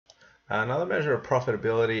Another measure of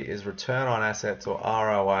profitability is return on assets, or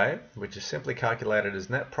ROA, which is simply calculated as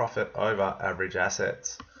net profit over average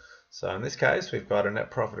assets. So in this case, we've got a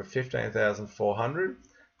net profit of 15,400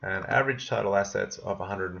 and average total assets of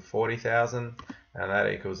 140,000, and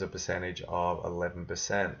that equals a percentage of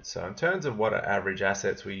 11%. So in terms of what are average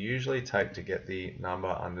assets, we usually take to get the number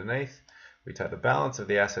underneath. We take the balance of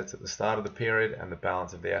the assets at the start of the period and the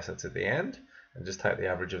balance of the assets at the end, and just take the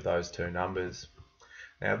average of those two numbers.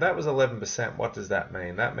 Now, if that was 11%, what does that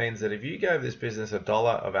mean? That means that if you gave this business $1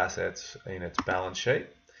 of assets in its balance sheet,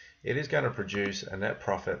 it is going to produce a net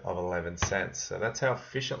profit of 11 cents. So that's how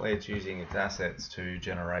efficiently it's using its assets to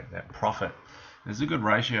generate net profit. There's a good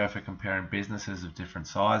ratio for comparing businesses of different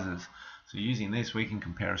sizes. So using this, we can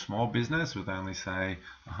compare a small business with only, say,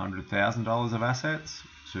 $100,000 of assets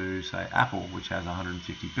to, say, Apple, which has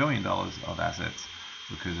 $150 billion of assets,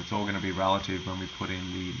 because it's all going to be relative when we put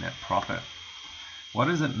in the net profit. What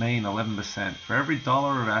does it mean, 11%? For every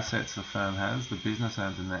dollar of assets the firm has, the business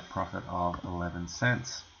earns a net profit of 11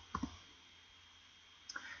 cents.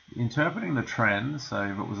 Interpreting the trend, so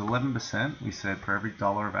if it was 11%, we said for every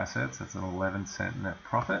dollar of assets, that's an 11-cent net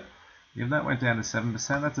profit. If that went down to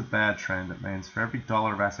 7%, that's a bad trend. It means for every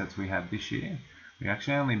dollar of assets we had this year, we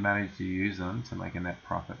actually only managed to use them to make a net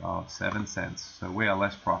profit of 7 cents. So we are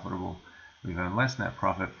less profitable. We've earned less net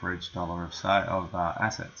profit for each dollar of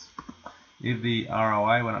assets. If the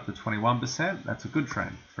ROA went up to 21%, that's a good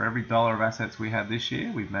trend. For every dollar of assets we had this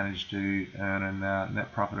year, we've managed to earn a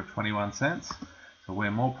net profit of 21 cents. So we're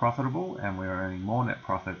more profitable and we're earning more net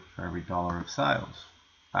profit for every dollar of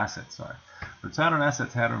assets. Return on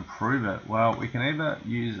assets, how to improve it? Well, we can either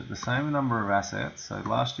use the same number of assets. So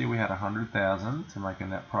last year we had 100,000 to make a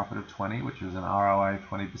net profit of 20, which was an ROA of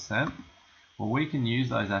 20%. Well, we can use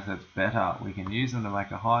those assets better. We can use them to make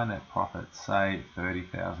a higher net profit, say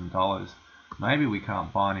 $30,000. Maybe we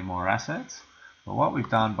can't buy any more assets, but what we've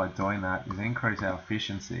done by doing that is increase our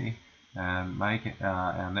efficiency and make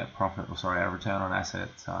our net profit, our return on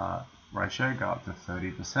assets ratio go up to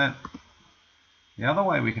 30%. The other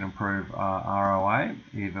way we can improve ROA,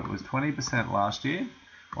 if it was 20% last year,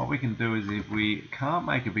 what we can do is, if we can't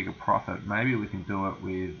make a bigger profit, maybe we can do it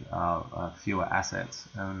with fewer assets.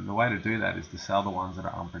 And the way to do that is to sell the ones that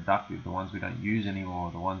are unproductive, the ones we don't use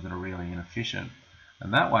anymore, the ones that are really inefficient.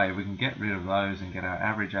 And that way we can get rid of those and get our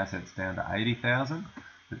average assets down to 80,000,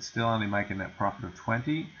 but still only make a net profit of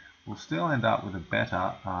 20. We'll still end up with a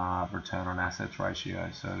better return on assets ratio.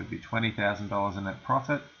 So it would be $20,000 in net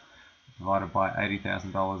profit divided by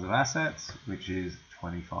 $80,000 of assets, which is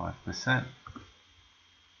 25%.